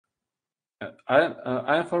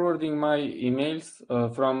I am forwarding my emails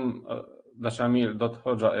from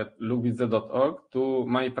dashamir.hoja@lugvz.org to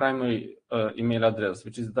my primary email address,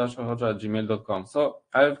 which is dashohoja@gmail.com. So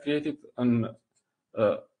I have created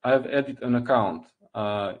I have added an account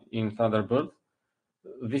in Thunderbird.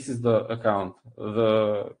 This is the account,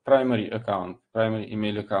 the primary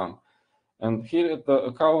email account. And here at the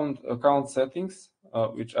account settings,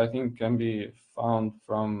 which I think can be found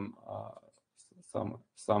from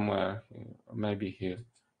somewhere, maybe here.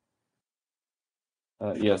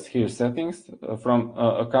 Yes, here settings, from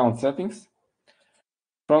account settings.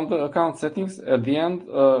 From the account settings, at the end,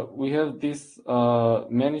 we have this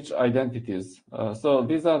manage identities. So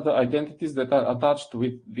these are the identities that are attached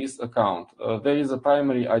with this account. There is a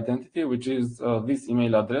primary identity, which is this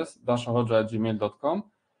email address, dashahoja@gmail.com.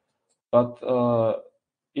 But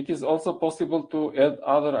it is also possible to add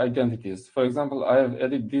other identities. For example, I have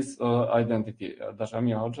added this identity,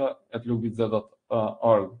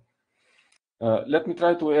 dashamirhoja@lugvz.org. Let me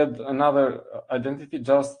try to add another identity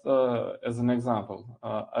just as an example.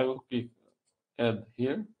 I will click add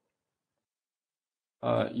here.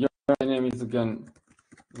 Your name is again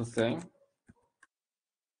the same.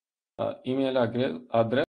 Email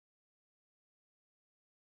address.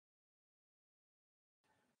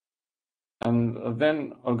 And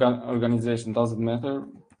then organization doesn't matter.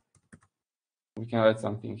 We can write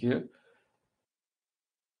something here.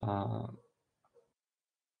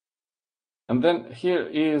 And then here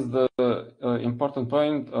is the important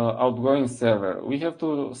point, outgoing server. We have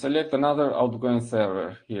to select another outgoing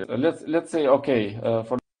server here. Let's say okay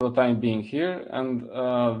for the time being here, and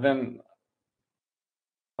then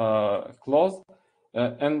close.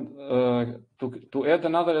 And to add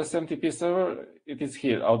another SMTP server, it is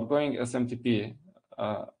here, outgoing SMTP,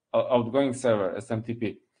 outgoing server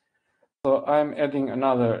SMTP. So I'm adding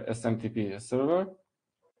another SMTP server.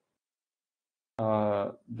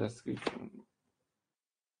 Description.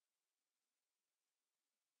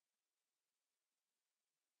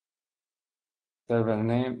 Server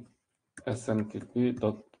name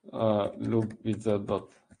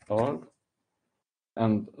smtp.lugvz.org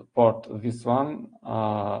and port this one,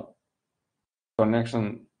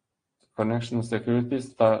 connection security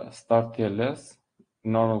start TLS,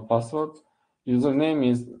 normal password. Username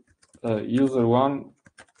is user1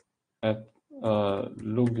 at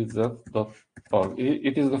lugvz.org.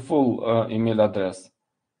 It is the full email address.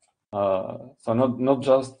 So not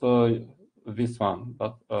just this one,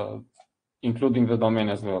 but including the domain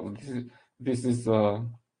as well. This is the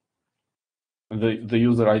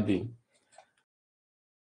user ID.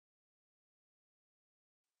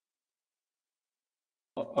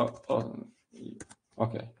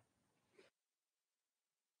 Okay.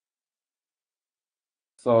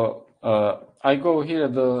 So I go here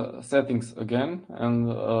the settings again,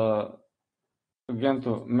 and again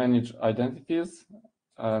to manage identities.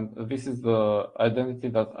 And this is the identity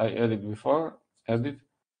that I added before. Edit.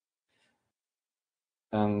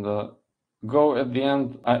 And go at the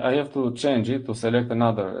end. I have to change it to select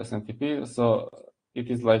another SMTP. So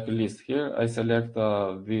it is like a list here. I select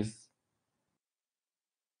this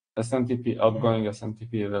SMTP, outgoing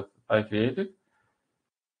SMTP that I created.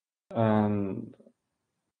 And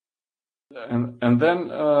then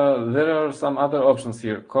there are some other options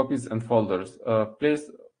here, copies and folders.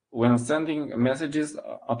 When sending messages,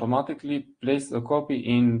 automatically place a copy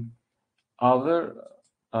in other.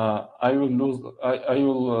 I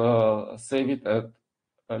will save it at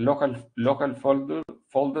local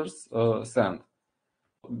folders send.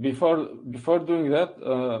 Before doing that,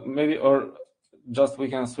 maybe or just we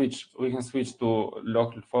can switch to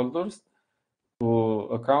local folders, to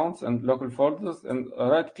accounts and local folders, and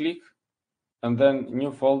right click and then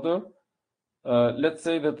new folder. Let's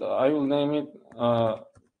say that I will name it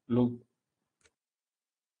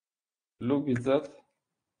lugvz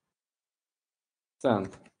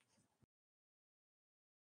send.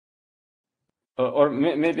 Or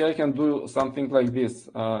maybe I can do something like this: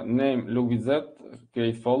 name lugvz,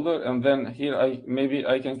 create folder, and then here maybe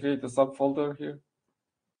I can create a subfolder here,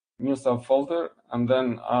 new subfolder, and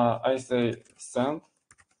then I say send,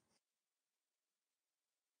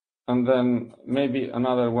 and then maybe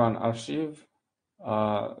another one, archive,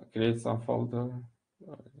 create some folder,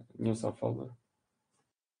 new subfolder,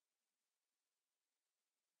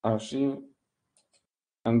 archive,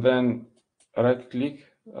 and then right click,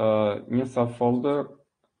 new subfolder,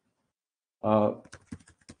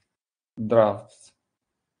 drafts.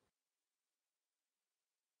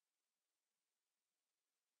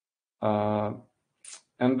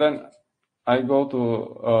 And then I go to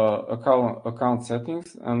account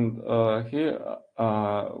settings, and here,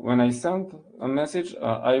 when I send a message,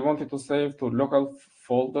 I wanted to save to local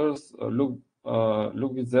folders. Look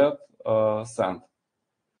with that send,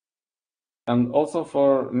 and also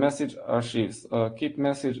for message archives, keep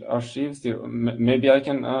message archives here. Maybe I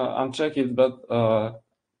can uncheck it, but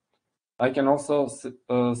I can also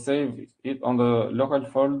save it on the local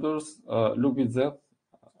folders. Look with that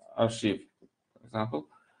archive, for example.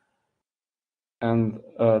 And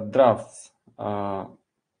drafts.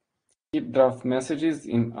 Keep draft messages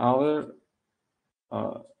in other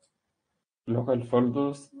local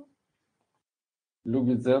folders. Look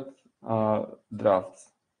with that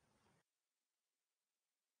drafts.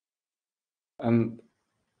 And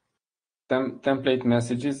template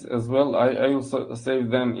messages as well. I also save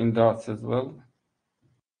them in drafts as well.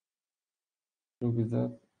 Look with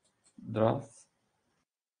that drafts.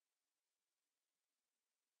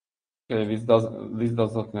 Okay, this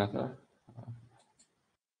does not matter.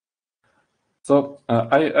 So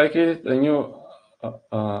I created a new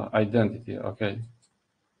identity. Okay,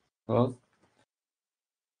 close.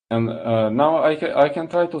 And now I can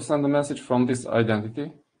try to send a message from this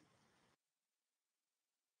identity.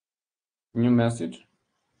 New message.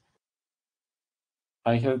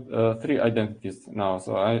 I have 3 identities now,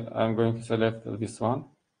 so I'm going to select this one.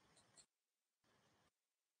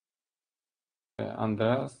 Okay,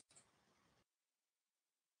 Andreas.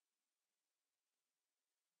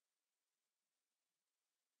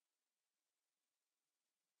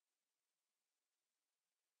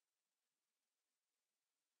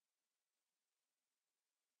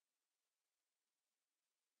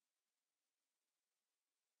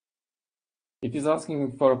 It is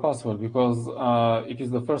asking for a password because it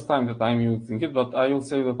is the first time that I'm using it, but I will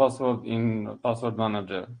save the password in Password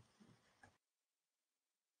Manager.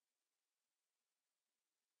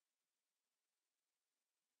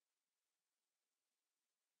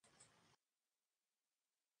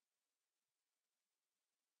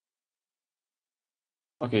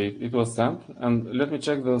 Okay, it was sent, and let me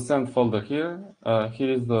check the sent folder here.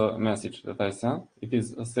 Here is the message that I sent. It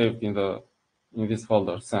is saved in this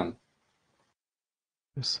folder, sent.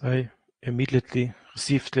 Yes, I immediately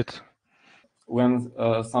received it. When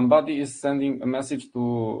somebody is sending a message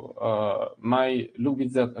to my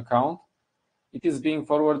LookWithThat account, it is being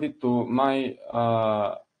forwarded to my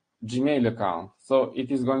Gmail account. So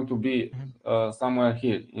it is going to be somewhere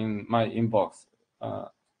here in my inbox.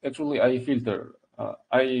 Actually, I filter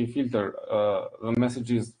the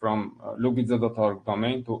messages from lookwitzat.org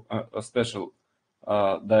domain to a special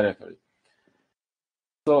directory.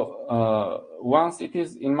 So once it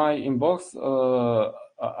is in my inbox,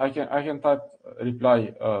 I can type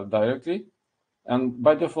reply directly, and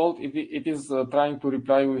by default it is trying to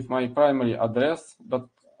reply with my primary address, but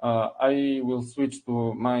I will switch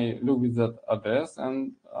to my LookWithThat address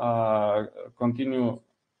and continue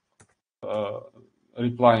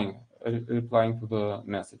replying to the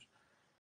message.